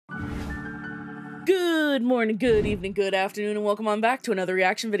Good morning, good evening, good afternoon, and welcome on back to another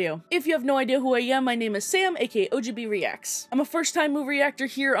reaction video. If you have no idea who I am, my name is Sam, aka OGBReacts. I'm a first-time movie reactor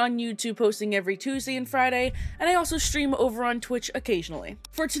here on YouTube, posting every Tuesday and Friday, and I also stream over on Twitch occasionally.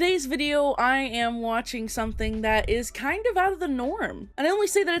 For today's video, I am watching something that is kind of out of the norm. And I only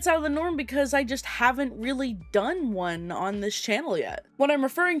say that it's out of the norm because I just haven't really done one on this channel yet. What I'm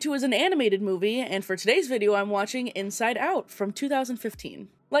referring to is an animated movie, and for today's video, I'm watching Inside Out from 2015.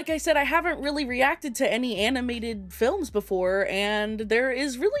 Like I said, I haven't really reacted to any animated films before, and there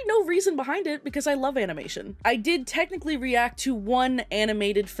is really no reason behind it because I love animation. I did technically react to one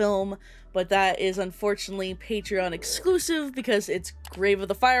animated film, but that is unfortunately Patreon exclusive because it's Grave of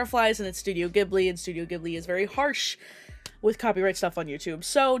the Fireflies and it's Studio Ghibli, and Studio Ghibli is very harsh with copyright stuff on YouTube,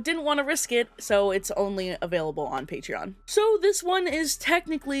 so didn't want to risk it, so it's only available on Patreon. So this one is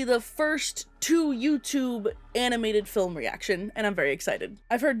technically the first to YouTube animated film reaction, and I'm very excited.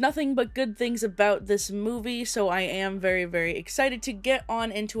 I've heard nothing but good things about this movie, so I am very, very excited to get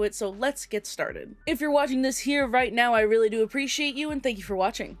on into it, so let's get started. If you're watching this here right now, I really do appreciate you, and thank you for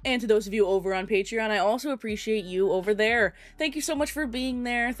watching. And to those of you over on Patreon, I also appreciate you over there. Thank you so much for being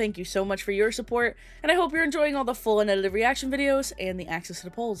there, thank you so much for your support, and I hope you're enjoying all the full unedited reaction videos and the access to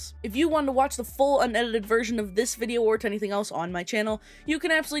the polls. If you want to watch the full unedited version of this video or to anything else on my channel, you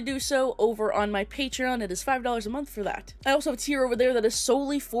can absolutely do so over on my Patreon. It is $5 a month for that. I also have a tier over there that is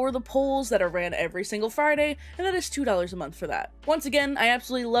solely for the polls that are ran every single Friday, and that is $2 a month for that. Once again, I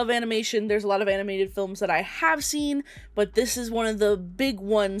absolutely love animation. There's a lot of animated films that I have seen, but this is one of the big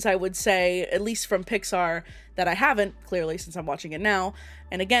ones, I would say, at least from Pixar, that I haven't, clearly, since I'm watching it now.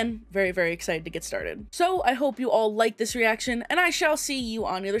 And again, very, very excited to get started. So I hope you all like this reaction, and I shall see you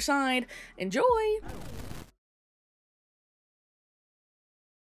on the other side. Enjoy!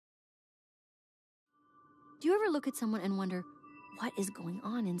 Do you ever look at someone and wonder what is going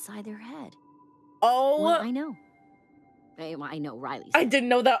on inside their head? Oh, well, I know. I know Riley's. I didn't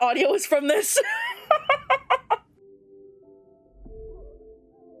know that audio was from this.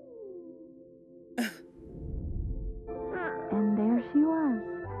 And there she was.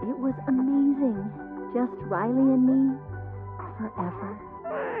 It was amazing. Just Riley and me forever.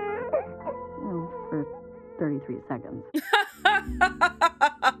 Oh, for 33 seconds.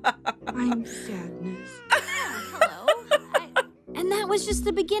 I'm sadness. Hello. And that was just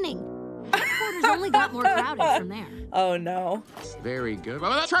the beginning. Headquarters only got more crowded from there. Oh no. Very good.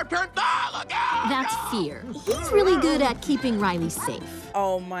 Oh, that's right, turn. Oh, look out! That's Fear. He's really good at keeping Riley safe.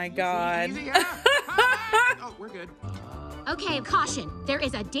 Oh my god. Easy, yeah. Oh, we're good. Okay, caution. There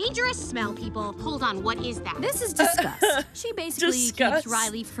is a dangerous smell, people. Hold on, what is that? This is disgust. She basically Disgust. keeps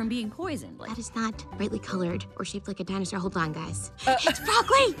Riley from being poisoned. That is not brightly colored or shaped like a dinosaur. Hold on, guys. It's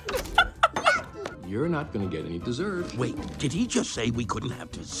broccoli! You're not gonna get any dessert. Wait, did he just say we couldn't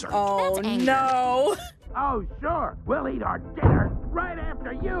have dessert? Oh That's anger. no. Oh, sure. We'll eat our dinner right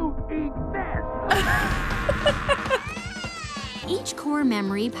after you eat this. Each core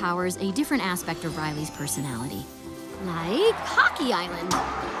memory powers a different aspect of Riley's personality. Like Hockey Island.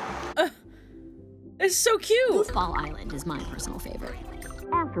 It's so cute. Goofball Island is my personal favorite.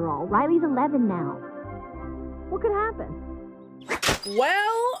 After all, Riley's 11 now. What could happen?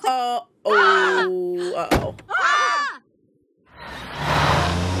 Well, uh-oh.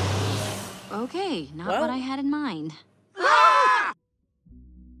 Okay, not Well. what I had in mind.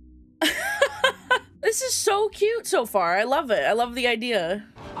 This is so cute so far. I love it. I love the idea.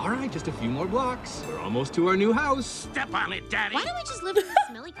 All right, just a few more blocks. We're almost to our new house. Step on it, Daddy. Why don't we just live in the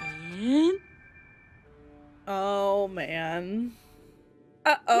smelly... Oh man.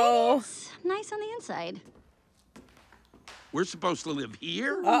 Maybe Uh-oh. it's nice on the inside. We're supposed to live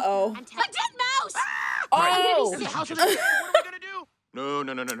here? Uh-oh. A dead mouse! Oh. The house is here. What are we gonna do? No.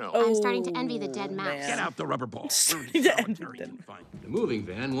 I'm starting to envy the dead mouse. man. Get out the rubber ball. Starting to envy Solitary them. confinement. The moving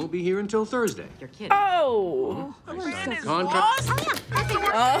van won't be here until Thursday. You're kidding. Oh. Van is Contract. lost?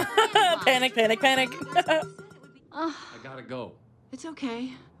 Oh. Panic, panic, panic. Oh, I gotta go. It's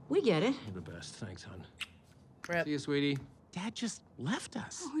okay. We get it. You're the best. Thanks, hon. Rip. See you, sweetie. Dad just left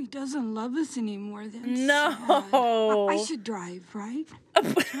us. Oh, he doesn't love us anymore. That's No. sad. I should drive, right?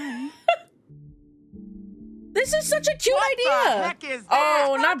 This is such a cute idea. heck is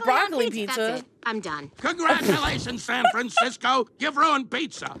Oh, Broccoli not on broccoli That's pizza. it. I'm done. Congratulations, San Francisco. You've ruined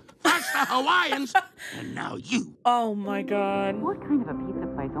pizza. First the Hawaiians, and now you. Oh my god. What kind of a pizza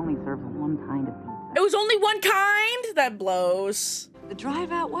place only serves one kind of pizza? It was only one kind? That blows. The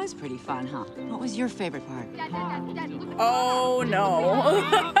drive out was pretty fun, huh? What was your favorite part? Oh no.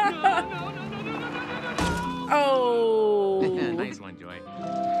 Oh. Nice one, Joy.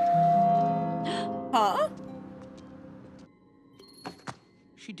 Huh?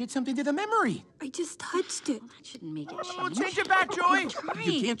 She did something to the memory. I just touched it. Well, that shouldn't make it Oh, change. change it back, Joy.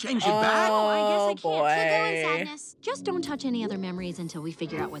 You can't change it back. Oh, I guess I can't. boy. Keep going, Sadness. Just don't touch any other memories until we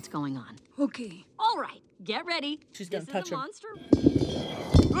figure out what's going on. Okay. All right, get ready. She's gonna This touch is a him. monster.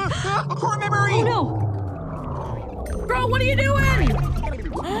 A core memory. Oh no! Bro, what are you doing?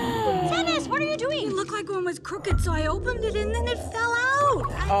 Sadness, what are you It doing? looked like one was crooked, so I opened it and then it fell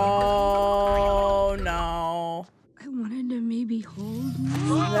out. Oh, no. I wanted to maybe hold me.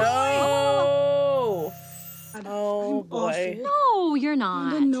 No. Oh, boy. No, you're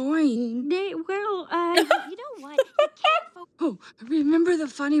not. Annoying. You know what? You can't focus. Oh, remember the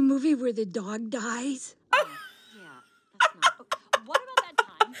funny movie where the dog dies? Yeah, that's not. What about that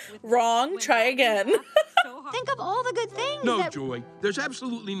time? Wrong. Try again. Think of all the good things No, that... Joy. There's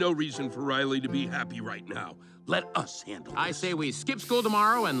absolutely no reason for Riley to be happy right now. Let us handle it. I say we skip school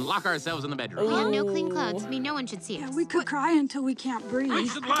tomorrow and lock ourselves in the bedroom. We have no clean clothes. I mean, no one should see Yeah, us. we could cry until we can't We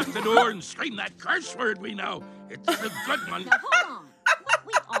breathe. should lock the door and scream that curse word we know. It's a good one. Now, hold on.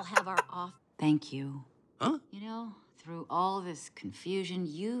 We all have our off. Thank you. Huh? You know, through all this confusion,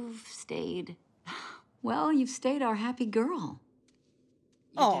 you've stayed. Well, you've stayed our happy girl.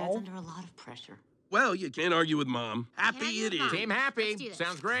 Your dad's Aw. under a lot of pressure. Well, you can't argue with Mom. Happy it is. Team happy. Let's do this.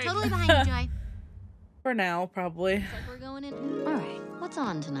 Sounds great. Totally behind you, Joy. For now, probably. Looks like we're going in. All right, what's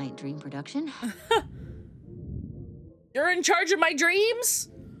on tonight, Dream Production? You're in charge of my dreams?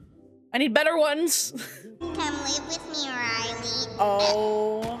 I need better ones. Come live with me, Riley.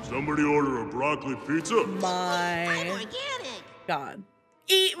 Oh Somebody order a broccoli pizza? my Organic. God.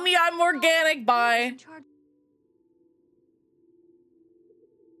 Eat me, I'm organic, bye.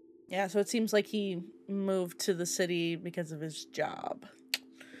 Yeah, so it seems like he moved to the city because of his job.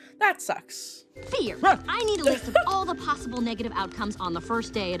 That sucks. Fear. I need a list of all the possible negative outcomes on the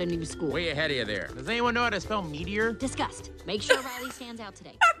first day at a new school. Way ahead of you there. Does anyone know how to spell meteor? Disgust. Make sure Riley stands out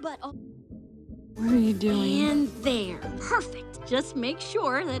today. But What are you doing? and there. Perfect. Just make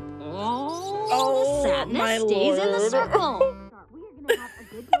sure that all Oh, the sadness my stays in the lord. circle.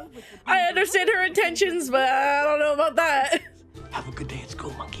 I understand her intentions, but I don't know about that. Have a good day at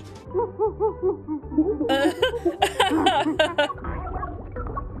school, monkey.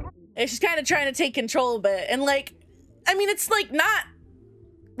 And she's kind of trying to take control a bit. And like, I mean, it's like not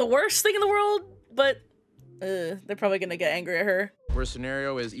the worst thing in the world, but they're probably gonna get angry at her. Worst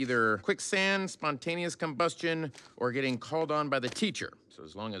scenario is either quicksand, spontaneous combustion, or getting called on by the teacher. So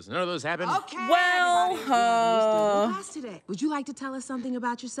as long as none of those happen. Okay. Well, Class today. Would you like to tell us something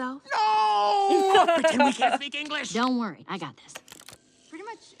about yourself? No! Pretend we can't speak English. Don't worry, I got this. Pretty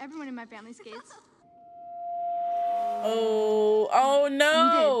much everyone in my family skates. oh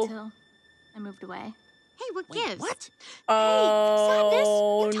no. We did till I moved away. Hey, what gives? What?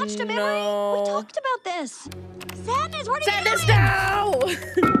 Oh, Sadness, you touched a memory. no. We talked about this. Sadness, what are you Sadness doing? now!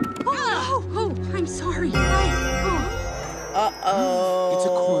 Oh, I'm sorry. Uh-oh. It's a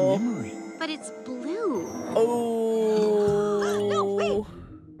core memory. But it's blue. Oh. No, wait.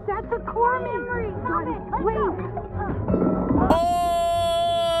 That's a core memory. Stop it. Wait. Oh.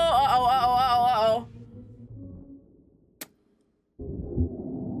 Uh-oh.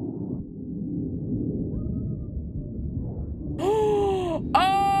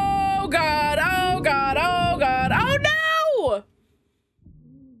 Oh God. Oh God. Oh God. Oh no.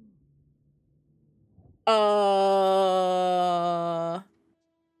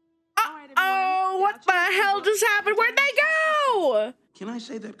 Oh, what the hell just happened? Where'd they go? Can I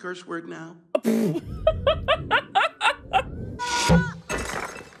say that curse word now?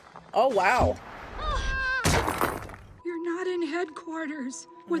 Oh, wow. You're not in headquarters.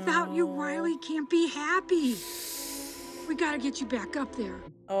 Without you, Riley can't be happy. We gotta get you back up there.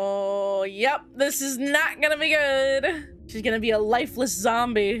 Oh, yep. This is not gonna be good. She's gonna be a lifeless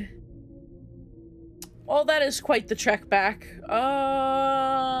zombie. Well, that is quite the trek back.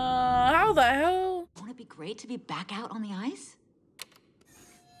 How the hell? Won't it be great to be back out on the ice?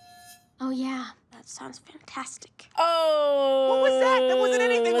 Oh yeah, that sounds fantastic. Oh. What was that? That wasn't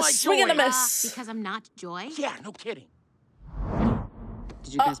anything like swing and a Joy. miss. Because I'm not Joy? Yeah, no kidding.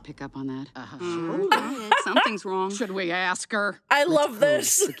 Did you guys pick up on that? Something's wrong. Should we ask her? I love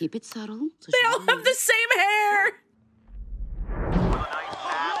this. So keep it subtle. So They all have the same hair.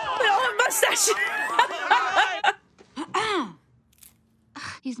 They all have mustaches.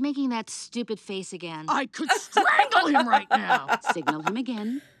 He's making that stupid face again. I could strangle him right now. Signal him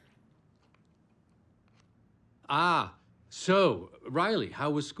again. Ah, so, Riley,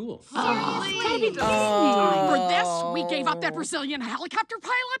 how was school? For this, we gave up that Brazilian helicopter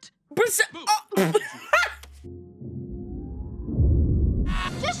pilot?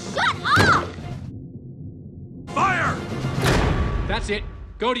 Just shut up! Fire! That's it.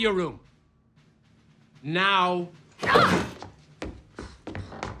 Go to your room. Now.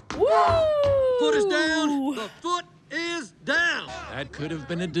 Woo! Foot is down. The foot is down. That could have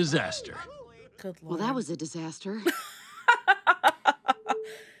been a disaster. Good Well, Lord. that was a disaster.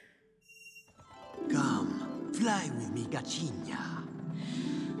 Come, fly with me, Gachinya.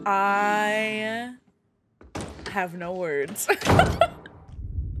 I have no words.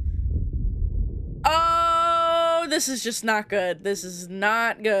 Oh, this is just not good. This is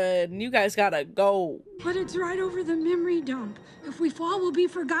not good. You guys gotta go. But it's right over the memory dump. If we fall, we'll be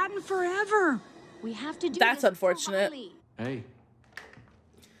forgotten forever. We have to do That's this unfortunate. Hey.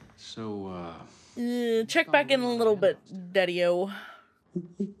 So, Check back in a little bit, Daddy-o.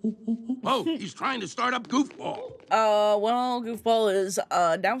 Oh, he's trying to start up Goofball. Well, Goofball is,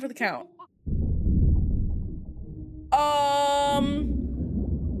 down for the count. Oh!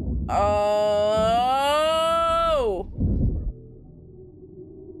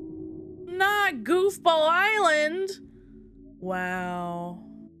 Not Goofball Island! Wow.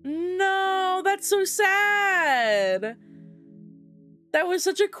 No, that's so sad! That was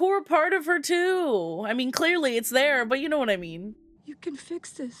such a core part of her, too. I mean, clearly it's there, but you know what I mean. You can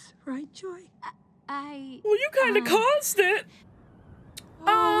fix this, right, Joy? Well, you kind of caused it.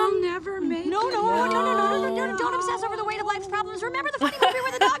 I'll never make No, it. don't obsess over the weight of life's problems. Remember the funny movie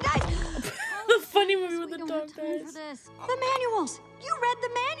where the dog dies? The funny movie with the dog For dies. this. The manuals. You read the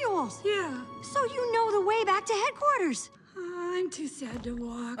manuals. Yeah. So you know the way back to headquarters. I'm too sad to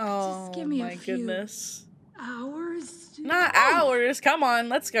walk. Oh, Just give me my a few goodness. hours. Not hours. Come on,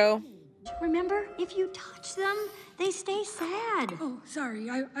 let's go. Remember, if you touch them, they stay sad. Oh, sorry.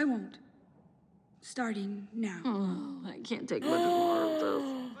 I won't. Starting now. Oh, I can't take much more of this.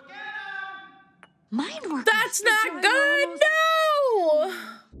 Mind work. That's not good. No.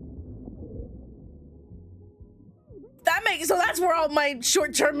 That makes so. That's where all my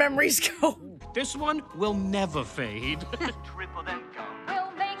short-term memories go. This one will never fade.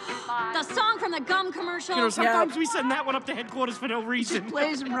 The song from the gum commercial. You know, sometimes we send that one up to headquarters for no reason.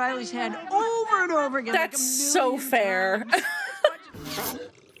 Plays in Riley's head over and over again. That's so fair.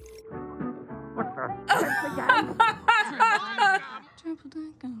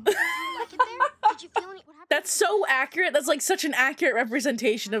 That's so accurate. That's like such an accurate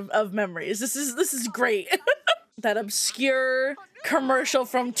representation of memories. This is great. That obscure commercial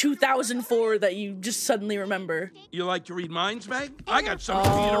from 2004 that you just suddenly remember. You like to read minds, Meg? I got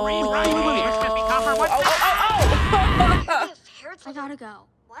something for you to read right I gotta go.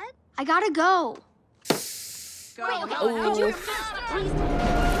 What? I gotta go.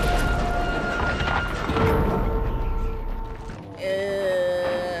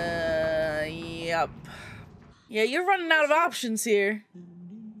 Yep. Yeah, you're running out of options here.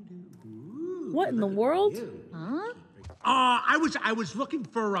 What in the world? I was looking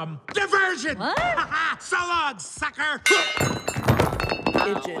for diversion. What? So long, sucker.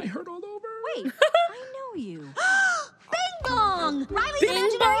 I heard all over. Wait, I know you. Bing bong! Riley's Bing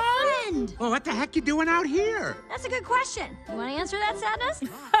imaginary bong? friend. Well, what the heck you doing out here? That's a good question. You want to answer that, Sadness?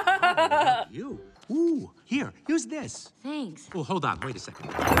 You. Ooh, here, use this. Thanks. Oh, hold on, wait a second.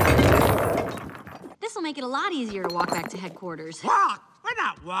 This will make it a lot easier to walk back to headquarters. Walk? We're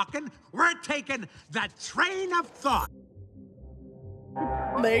not walking. We're taking the train of thought.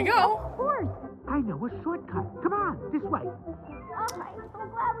 There you go. Of course. I know a shortcut. Come on, this way. Oh, I'm so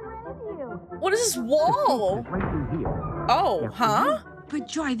glad we ran into you. What is this wall? Right through here. Oh, huh? But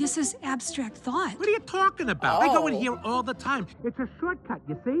Joy, this is abstract thought. What are you talking about? I go in Oh. here all the time. It's a shortcut,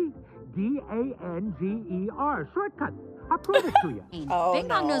 you see? D-A-N-G-E-R. Shortcut. I'll prove it to you. Oh, Bing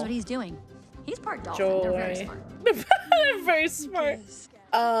bong no. knows what he's doing. He's part dolphin. They're very Joy. smart. They're very smart.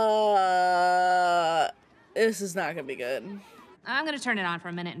 This is not gonna be good. I'm gonna turn it on for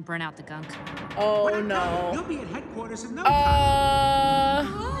a minute and burn out the gunk. Oh You'll no. be at headquarters in no time.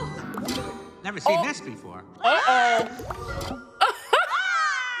 Never seen this before. Uh-oh.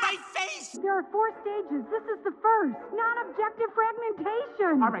 My face! There are 4 stages. This is the first. Non-objective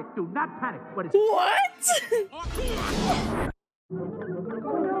fragmentation. All right, do not panic. What is What? Oh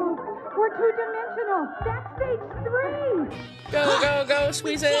no, we're 2-dimensional. That's stage 3. Go, go, go,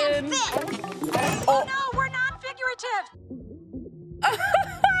 squeeze in. Oh. No, we're non-figurative.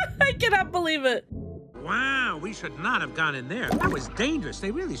 I cannot believe it. Wow, we should not have gone in there. That was dangerous.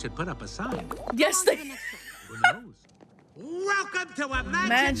 They really should put up a sign. Yes, they. Who knows? Welcome to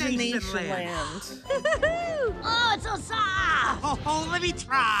Imagination Land. Oh, it's so soft. Oh, let me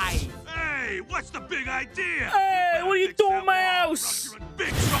try. Hey, what's the big idea? Hey, what are you doing in my house?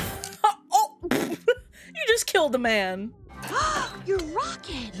 Big trouble. Oh, you just killed a man. Your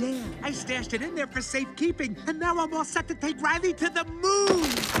rocket! Yeah, I stashed it in there for safekeeping, and now I'm all set to take Riley to the moon!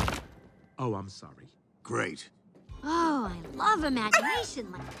 Oh, I'm sorry. Great. Oh, I love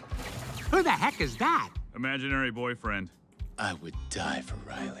imagination. Who the heck is that? Imaginary boyfriend. I would die for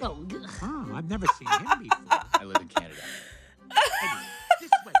Riley. Oh, I've never seen him before. I live in Canada. Anyway,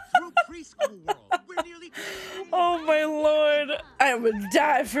 this way, through preschool world. We're nearly... Oh my lord. I would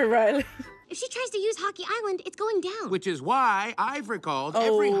die for Riley. If she tries to use Hockey Island, it's going down. Which is why I've recalled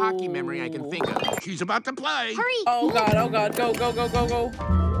every hockey memory I can think of. She's about to play. Hurry! Oh god, oh god, go, go, go, go, go.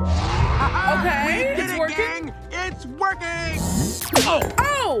 Okay, it's working. Gang. It's working!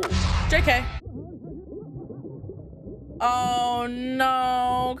 Oh! JK. Oh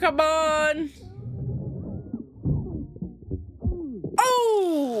no, come on.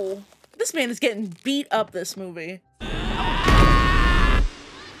 Oh! This man is getting beat up this movie.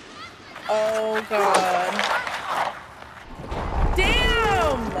 Oh god.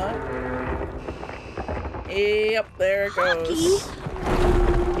 Damn! Yep, there it goes.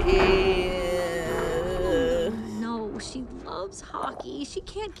 No, she loves hockey. She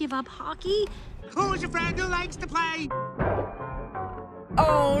can't give up hockey. Who's your friend who likes to play?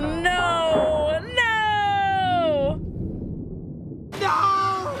 Oh no! No!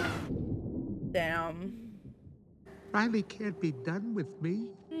 No! Damn. Riley can't be done with me.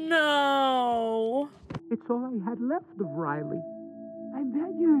 No. It's all I had left of Riley. I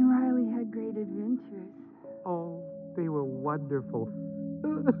bet you and Riley had great adventures. Oh, they were wonderful.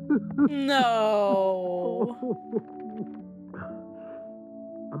 No.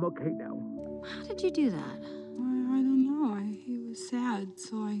 I'm okay now. How did you do that? I don't know. He was sad,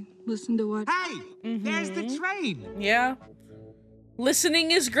 so I listened to what... Hey, there's the train. Yeah.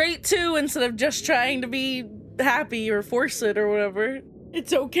 Listening is great too, instead of just trying to be happy or force it or whatever.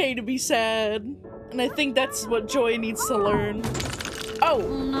 It's okay to be sad. And I think that's what Joy needs to learn. Oh!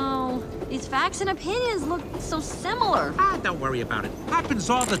 Oh no. These facts and opinions look so similar. Ah, don't worry about it. Happens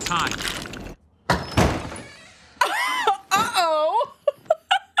all the time. Uh-oh!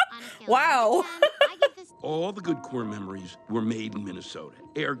 Wow. All the good core memories were made in Minnesota.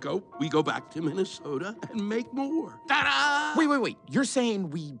 Ergo, we go back to Minnesota and make more. Ta-da! Wait. You're saying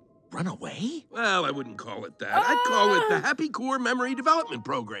we run away? Well, I wouldn't call it that. I'd call it the Happy Core Memory Development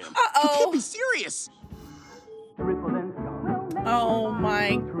Program. You can't be serious. Oh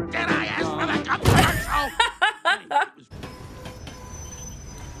my. Did I ask for the commercial?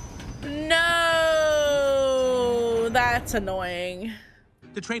 No! That's annoying.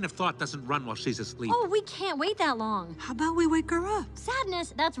 The train of thought doesn't run while she's asleep. Oh, we can't wait that long. How about we wake her up?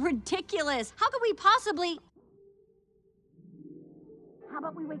 Sadness, that's ridiculous. How could we possibly... How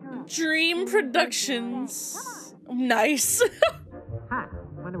about we wake her up? Dream Productions. Nice. Huh,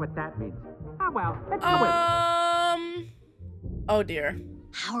 wonder what that means. Oh well, let's do it. Oh dear.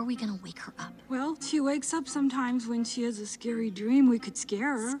 How are we gonna wake her up? Well, she wakes up sometimes when she has a scary dream. We could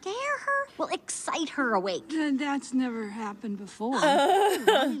scare her. Scare her? Well, excite her awake. That's never happened before.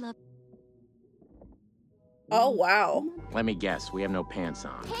 Oh wow. Let me guess, we have no pants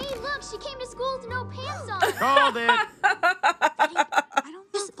on. Hey, look, she came to school with no pants on. Called it! I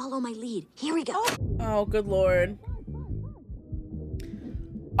don't just follow my lead. Here we go. Oh, good lord.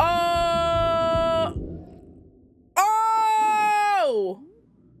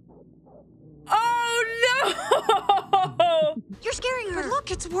 Oh no! You're scaring her. But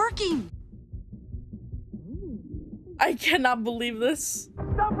look, it's working. I cannot believe this.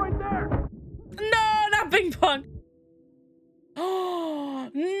 Stop right there. No, not ping pong. Oh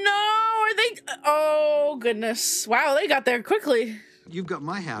no! Are they? Oh goodness! Wow, they got there quickly. You've got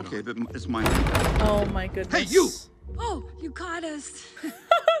my hat on. Okay, but it's my hat. Oh my goodness! Hey, you! Oh, you caught us.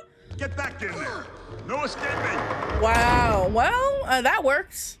 Get back in there. No escaping. Wow. Well, that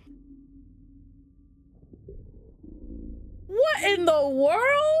works. What in the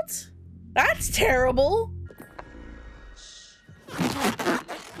world? That's terrible.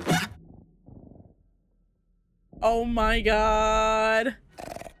 Oh my god.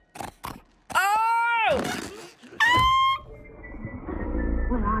 Oh!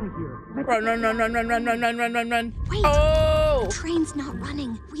 We're out of here. Run. Wait. Oh! The train's not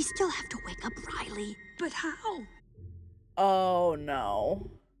running. We still have to wake up Riley. But how? Oh no.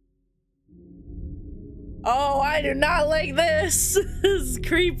 Oh, I do not like this. This is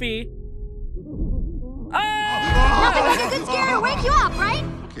creepy. Nothing like a good scare to wake you up, right?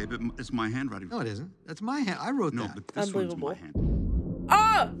 Okay, but it's my handwriting. No, it isn't. That's my hand. I wrote that. No, but this one's my hand.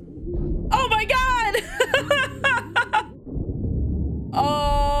 Oh! Oh my god!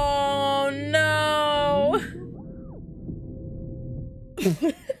 Oh no!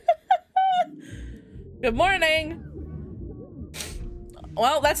 Good morning.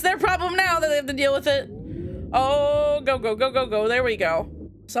 Well, that's their problem now that they have to deal with it. Oh, go, go, go, go, go. There we go.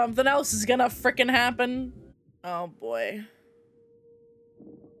 Something else is gonna frickin' happen. Oh, boy.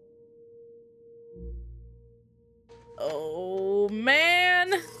 Oh,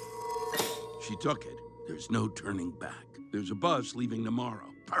 man. She took it. There's no turning back. There's a bus leaving tomorrow.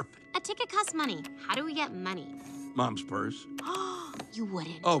 Perfect. A ticket costs money. How do we get money? Mom's purse. You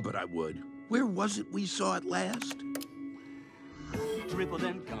wouldn't. Oh, but I would. Where was it we saw it last? Triple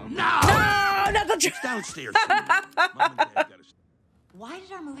income. No! No, not the It's downstairs. Mom and Dad gotta... Why did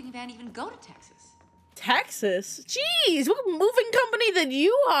our moving van even go to Texas? Texas? Jeez, what moving company did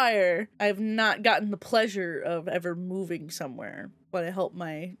you hire? I have not gotten the pleasure of ever moving somewhere, but I helped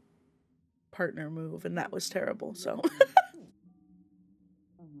my partner move, and that was terrible, so.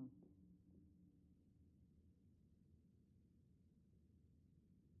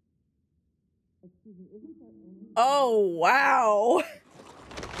 Oh, wow.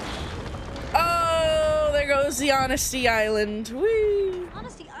 Oh, there goes the Honesty Island. Whee.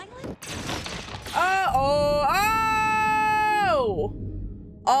 Honesty Island? Oh!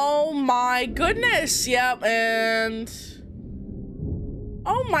 Oh my goodness. Yep, and...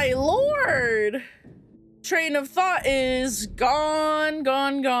 Oh my lord. Train of thought is gone,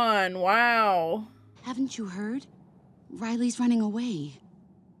 gone, gone. Wow. Haven't you heard? Riley's running away.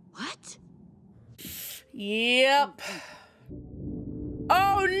 What? Yep.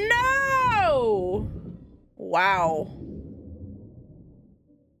 Oh no! Wow.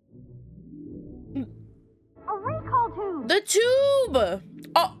 A recall tube! The tube!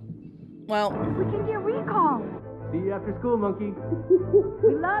 Oh, well. We can get recall. See you after school, monkey.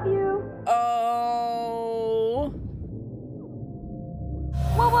 We love you. Oh.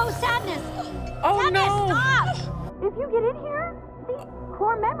 Whoa, whoa, Sadness! Oh Sadness, no! stop! If you get in here, these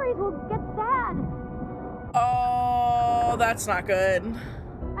core memories will get sad. Oh, that's not good.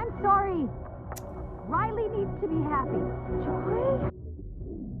 I'm sorry. Riley needs to be happy. Joy?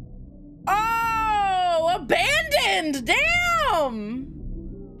 Oh, abandoned! Damn!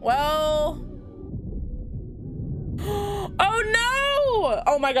 Well... Oh no!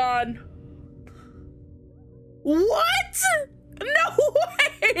 Oh my god. What? No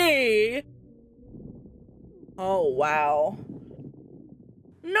way! Oh wow.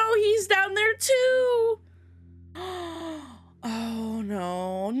 No, he's down there too! Oh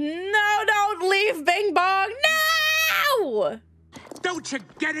no. No, don't leave, Bing Bong! No! Don't you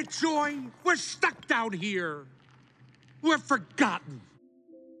get it, Joy? We're stuck down here. We're forgotten.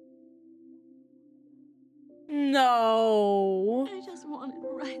 No. I just wanted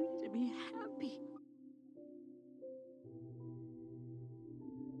Riley to be happy.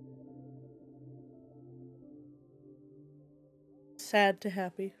 Sad to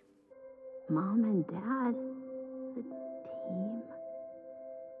happy. Mom and Dad, the team,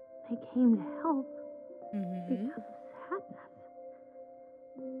 they came to help because of sadness.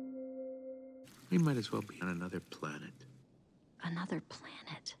 We might as well be on another planet. Another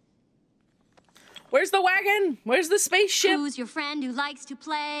planet. Where's the wagon? Where's the spaceship? Who's your friend who likes to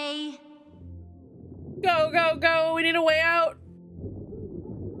play? Go, go, go. We need a way out.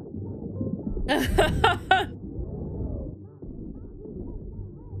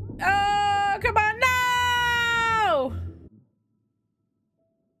 Oh, come on. No!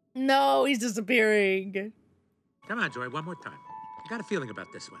 No, he's disappearing. Come on, Joy, one more time. I got a feeling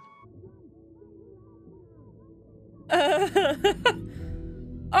about this one.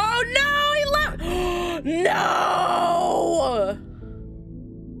 Oh no, he left. No!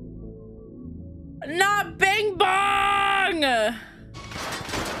 Not Bing Bong!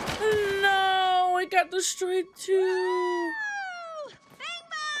 No, it got destroyed too. Bing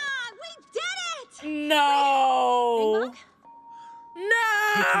Bong! We did it! No! Bing Bong?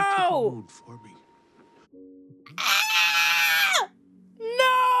 No! For me. Ah!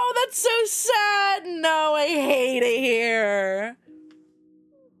 No, that's so sad. No, I hate it here.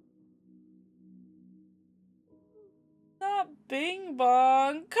 Not Bing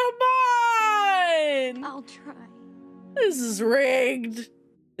Bong. Come on. I'll try. This is rigged.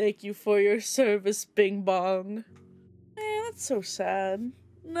 Thank you for your service, Bing Bong. Man, that's so sad.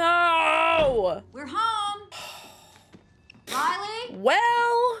 No! We're home. Riley?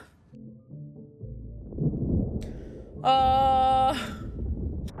 Well...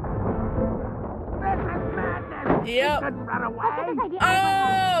 Yep. Run away.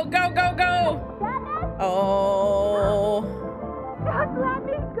 Oh, go, go, go. Oh. Just let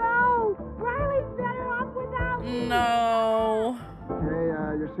me go. Riley's better off without me. No. Okay,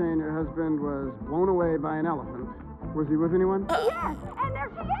 you're saying your husband was blown away by an elephant. Was he with anyone? Yes, and there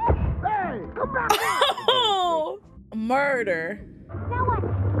she is. Hey, come back. Oh, murder. Now what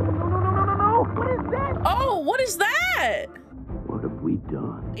What is that? What have we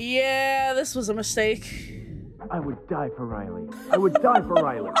done? Yeah, this was a mistake. I would die for Riley. I would die for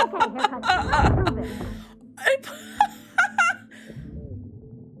Riley. Okay, haircut. Prove it.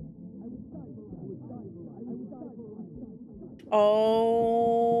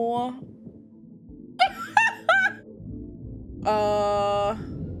 Oh.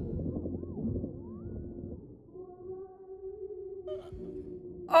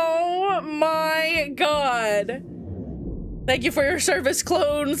 Oh my god. Thank you for your service,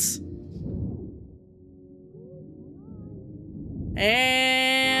 clones.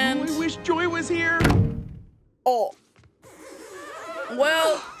 And I wish Joy was here. Oh.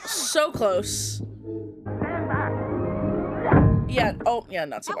 Well, so close. Yeah, oh, yeah,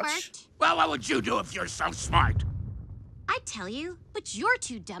 not so That much. worked. Well, what would you do if you're so smart? I'd tell you, but you're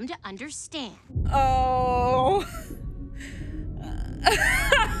too dumb to understand. Oh.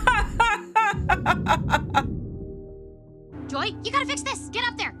 Joy, you gotta fix this. Get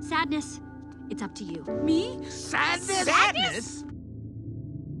up there. Sadness, it's up to you. Me? Sadness? Sadness?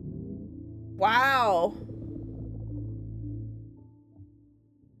 Wow.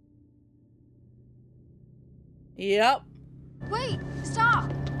 Yep. Wait, stop.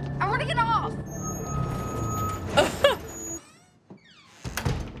 I want to get off.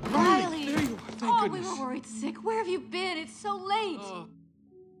 Riley! There you are, thank Oh, goodness. we were worried sick. Where have you been? It's so late.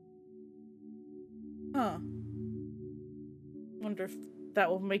 Huh. Wonder if that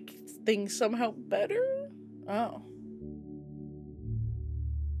will make things somehow better? Oh.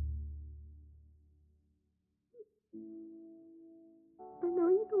 I know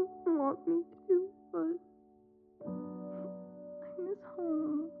you don't want me to, but I miss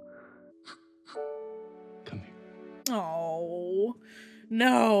home. Come here. Oh.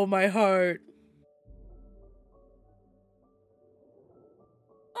 No, my heart.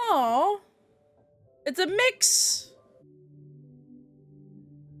 Oh. It's a mix.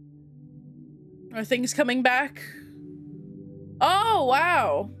 Are things coming back? Oh,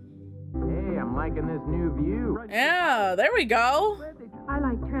 wow. Hey, I'm liking this new view. Yeah, there we go. I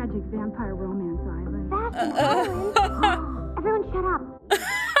like tragic vampire romance island. That's an island. Everyone shut up.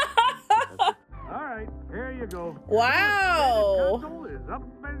 All right, here you go. Wow. Console is up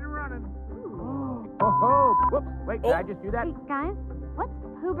and running. Oh, whoops. Wait, did I just do that? Hey, guys, what's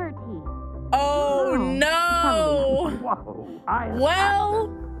puberty? Oh, no. Whoa.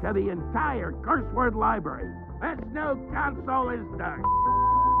 Well. To the entire curse word library. This new console is done.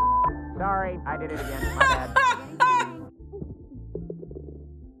 Sorry, I did it again. My bad.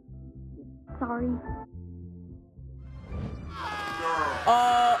 Sorry.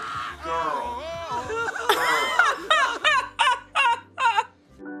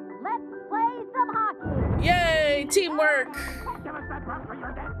 Let's play some hockey. Yay, teamwork.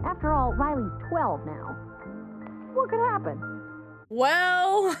 After all, Riley's 12 now. What could happen?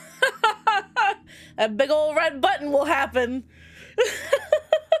 Well, a big old red button will happen.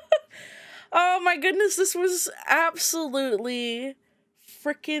 Oh my goodness, this was absolutely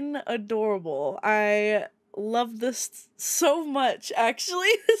freaking adorable. I love this so much, actually.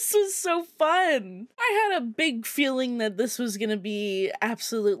 This was so fun. I had a big feeling that this was gonna be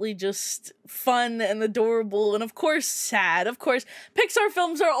absolutely just fun and adorable and of course sad. Of course, Pixar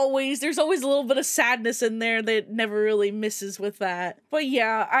films are always, there's always a little bit of sadness in there that never really misses with that. But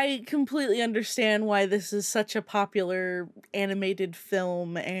yeah, I completely understand why this is such a popular animated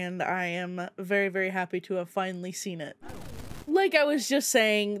film and I am very, very happy to have finally seen it. Like I was just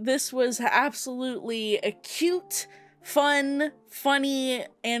saying, this was absolutely a cute, fun, funny,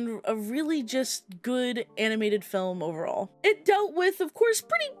 and a really just good animated film overall. It dealt with, of course,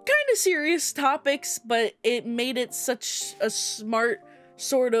 pretty kind of serious topics, but it made it such a smart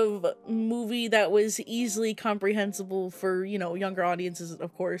sort of movie that was easily comprehensible for, you know, younger audiences,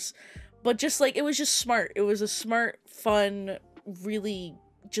 of course. But just like, it was just smart. It was a smart, fun, really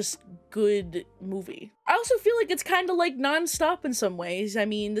just good movie. I also feel like it's kind of like non-stop in some ways. I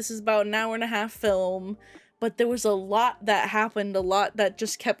mean, this is about an hour-and-a-half film, but there was a lot that happened, a lot that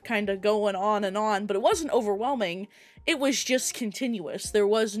just kept kind of going on and on, but it wasn't overwhelming. It was just continuous. There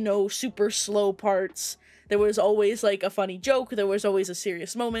was no super slow parts. There was always like a funny joke, there was always a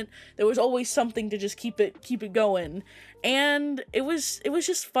serious moment, there was always something to just keep it going. And it was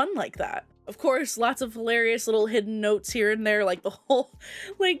just fun like that. Of course, lots of hilarious little hidden notes here and there, like the whole,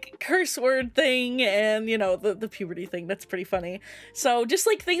 like, curse word thing and, you know, the puberty thing. That's pretty funny. So just,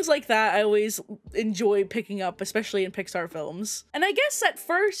 like, things like that I always enjoy picking up, especially in Pixar films. And I guess at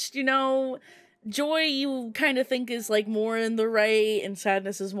first, you know, joy you kind of think is, like, more in the right and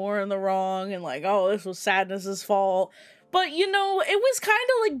sadness is more in the wrong and, like, oh, this was sadness's fault. But you know, it was kind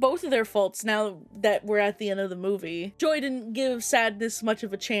of like both of their faults now that we're at the end of the movie. Joy didn't give sadness much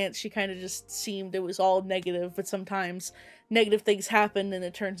of a chance. She kind of just seemed it was all negative, but sometimes negative things happen and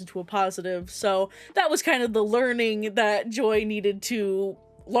it turns into a positive. So that was kind of the learning that Joy needed to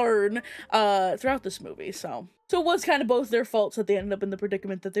learn throughout this movie. So it was kind of both their faults that they ended up in the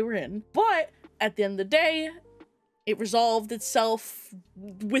predicament that they were in. But at the end of the day, it resolved itself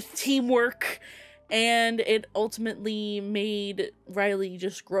with teamwork, and it ultimately made Riley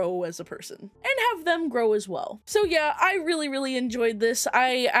just grow as a person and have them grow as well. So yeah, I really enjoyed this.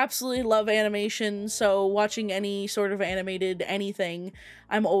 I absolutely love animation, so watching any sort of animated anything,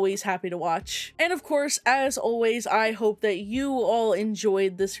 I'm always happy to watch. And of course, as always, I hope that you all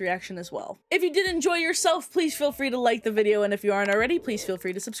enjoyed this reaction as well. If you did enjoy yourself, please feel free to like the video, and if you aren't already, please feel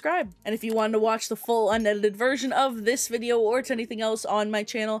free to subscribe. And if you wanted to watch the full unedited version of this video or to anything else on my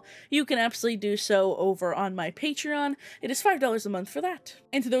channel, you can absolutely do so over on my Patreon. It is $5 a month for that.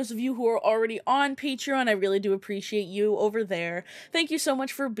 And to those of you who are already on Patreon, I really do appreciate you over there. Thank you so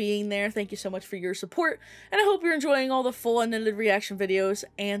much for being there. Thank you so much for your support, and I hope you're enjoying all the full unedited reaction videos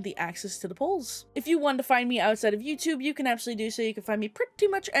and the access to the polls. If you want to find me outside of YouTube, you can absolutely do so. You can find me pretty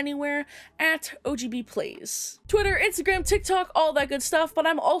much anywhere at OGBPlays. Twitter, Instagram, TikTok, all that good stuff, but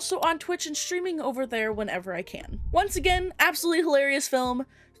I'm also on Twitch and streaming over there whenever I can. Once again, absolutely hilarious film.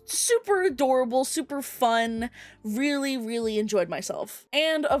 Super adorable, super fun, really enjoyed myself.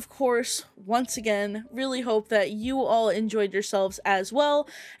 And of course, once again, really hope that you all enjoyed yourselves as well,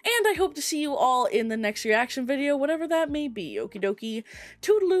 and I hope to see you all in the next reaction video, whatever that may be. Okie dokie,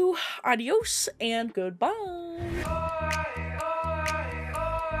 toodaloo, adios, and goodbye.